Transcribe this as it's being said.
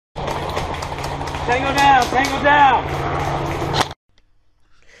Tango down, tango down.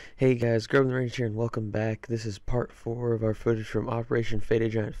 Hey guys, Grubandtherangerz here and welcome back. This is part 4 of our footage from Operation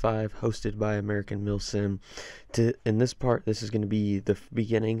Faded Giant 5, hosted by American MILSIM. In this part, this is going to be the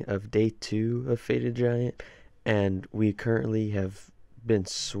beginning of day 2 of Faded Giant, and we currently have been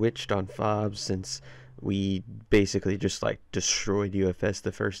switched on FOBs since we basically just destroyed UFS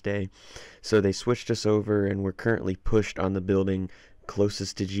the first day. So they switched us over and we're currently pushed on the building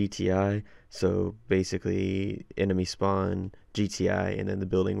closest to GTI. So basically enemy spawn, GTI, and then the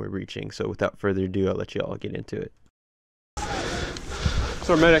building we're reaching. So without further ado, I'll let you all get into it.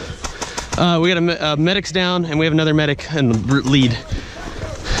 So our medic. We got a medic's down and we have another medic in the lead.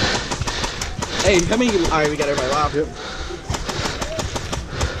 Hey, how many? Alright, we got everybody live. Yep.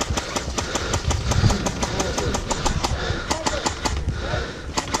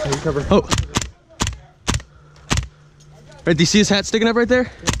 Cover. Oh. Right, do you see his hat sticking up right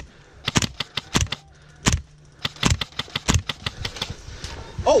there?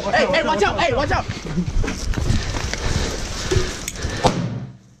 Oh, hey, watch out! Hey, watch out!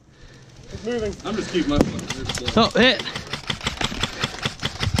 It's moving. I'm just keeping my foot. Oh, hit!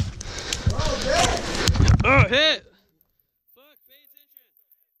 Oh, hit! Fuck,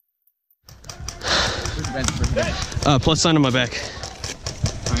 pay attention. Plus sign on my back.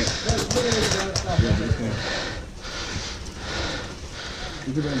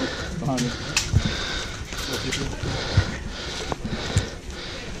 Behind me.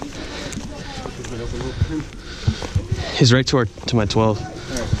 He's right to my 12.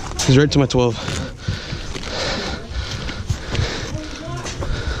 He's right to my 12.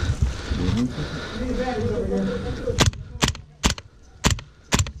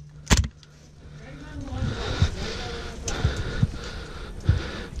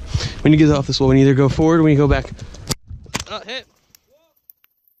 When you get off this wall, we can either go forward or we can go back. Oh, hit!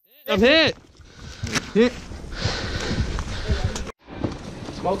 I'm hit! Hit!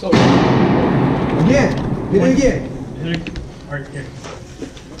 Smoke's over. Again! Hit it again! Alright, here.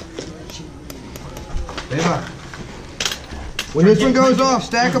 Stay by. When this one goes off,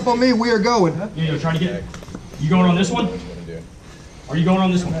 stack up on me, we are going. Yeah, you're trying to get. You going on this one? Are you going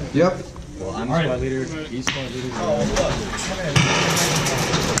on this one? Yep. Well, I'm All right. squad leader, he's squad leader.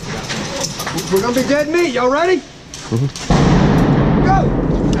 We're gonna be dead meat. Y'all ready? Go!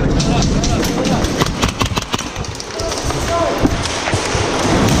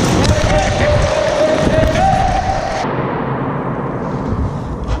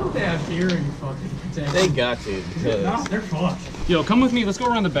 They got to. No, they're fucked. Yo, come with me. Let's go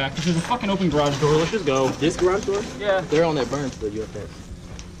around the back. There's a fucking open garage door. Let's just go. This garage door? Yeah. They're on that burn for the UFS.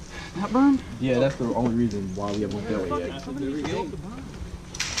 That burned? Yeah, that's the only reason why we haven't went that way yet.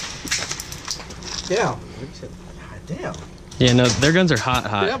 Down. God damn. Yeah, no, their guns are hot.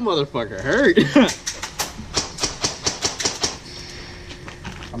 That motherfucker hurt.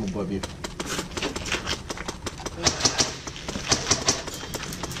 I'm above you.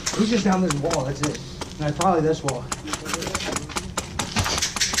 He's just down this wall, that's it. No, probably this wall.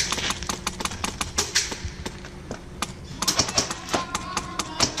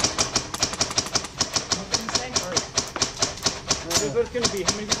 What it's gonna be?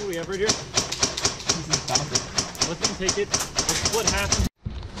 How many people do we have right here? Let them take it. Let's split half.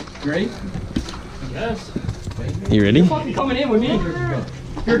 Ready? Yes. You ready? Fucking coming in with me.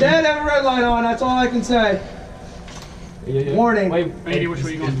 Your dad have a red light on, that's all I can say. Warning. Wait, Andy, which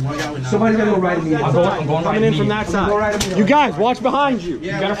way are you going? Somebody's gonna go right immediately. I'm going coming in from that side. Go right immediately. You guys, watch behind you. You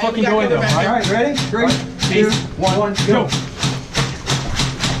gotta fucking go in there, alright? Alright, ready? 3, 2, 1, go.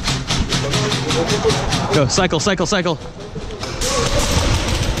 Go, cycle, cycle, cycle.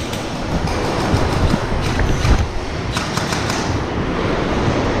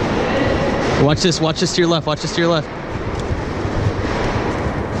 Watch this to your left, watch this to your left. Up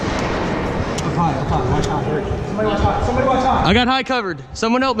high, watch high. Somebody watch high, somebody watch high. I got high covered.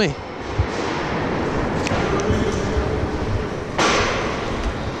 Someone help me. Got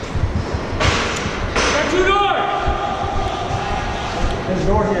 2 doors! There's a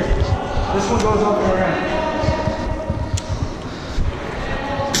door here. This one goes up and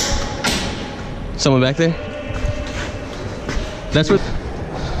around. Someone back there? That's what.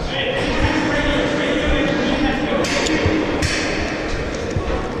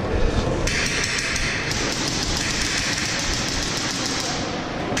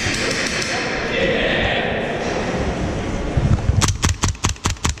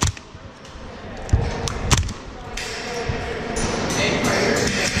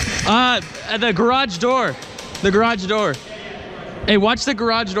 The garage door. The garage door. Hey, watch the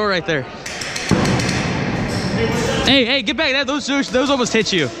garage door right there. Hey, get back. Those almost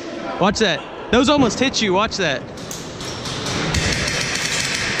hit you. Watch that. Those almost hit you. Watch that.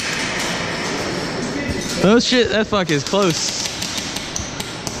 Oh shit, that fuck is close.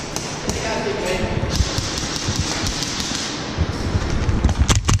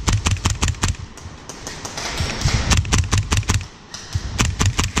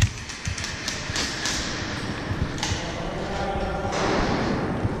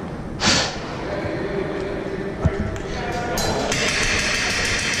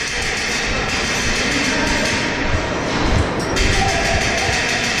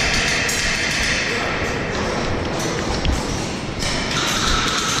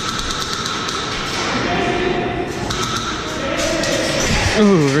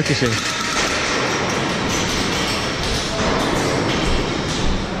 Ooh, ricochet.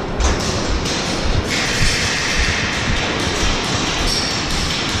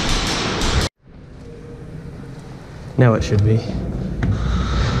 Now it should be.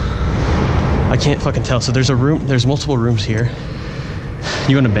 I can't fucking tell. So there's a room, there's multiple rooms here.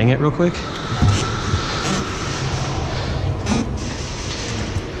 You wanna bang it real quick?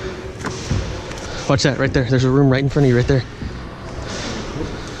 Watch that right there. There's a room right in front of you right there.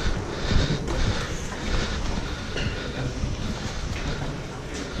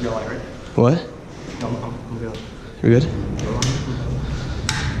 You're like, right? What? No, I'm good. You're good?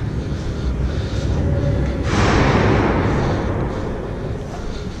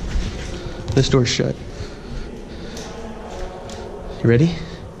 This door's shut. You ready?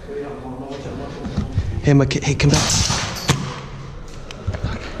 Hey, hey, come back.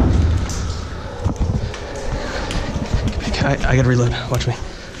 I gotta reload. Watch me.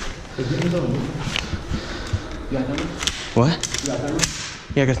 What?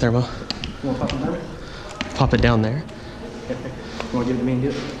 Yeah, I got a thermo. You want to pop it down? Pop it down there. You want to give it to me and do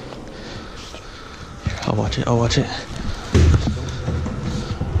it? I'll watch it. I'll watch it.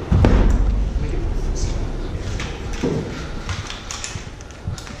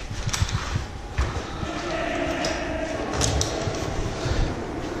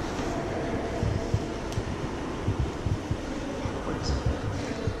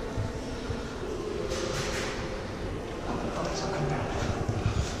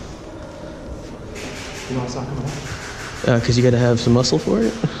 You know what's not coming out? Cause you gotta have some muscle for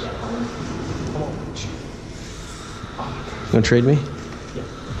it. You wanna trade me? Yeah.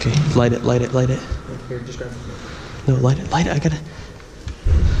 Okay, light it, light it, light it. Here, just grab it. No, light it, light it. I gotta.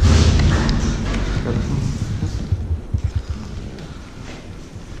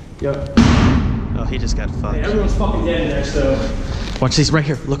 Yep. Oh, he just got fucked. Hey, everyone's fucking dead in there, so. Watch these right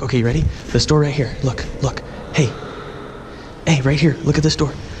here. Look, okay, you ready? This door right here. Look, look. Hey. Hey, right here. Look at this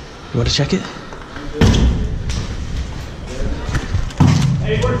door. You want to check it?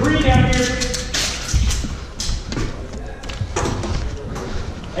 Hey, we're green down here.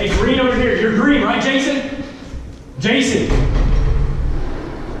 Hey, green over here. You're green, right, Jason? Jason.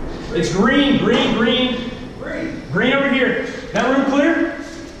 It's green, green, green. Green over here. That room clear?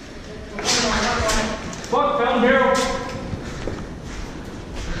 Fuck, found barrel.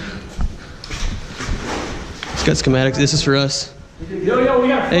 It's got schematics. This is for us. Yo, we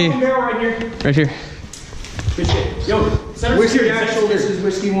got a fucking Hey. barrel right here. Right here. Good shit. Yo, center Whiskey security, actual, center this security. is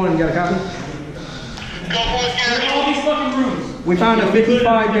whiskey one. You got a copy? Look at all these fucking rooms. We found a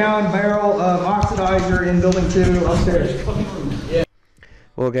 55-gallon barrel of oxidizer in building 2 upstairs.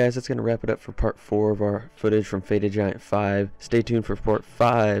 Well, guys, that's going to wrap it up for part 4 of our footage from Faded Giant 5. Stay tuned for part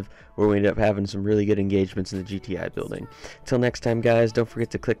 5, where we end up having some really good engagements in the GTI building. Till next time, guys, don't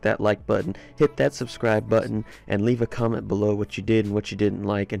forget to click that like button, hit that subscribe button, and leave a comment below what you did and what you didn't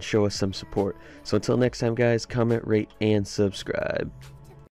like, and show us some support. So until next time, guys, comment, rate, and subscribe.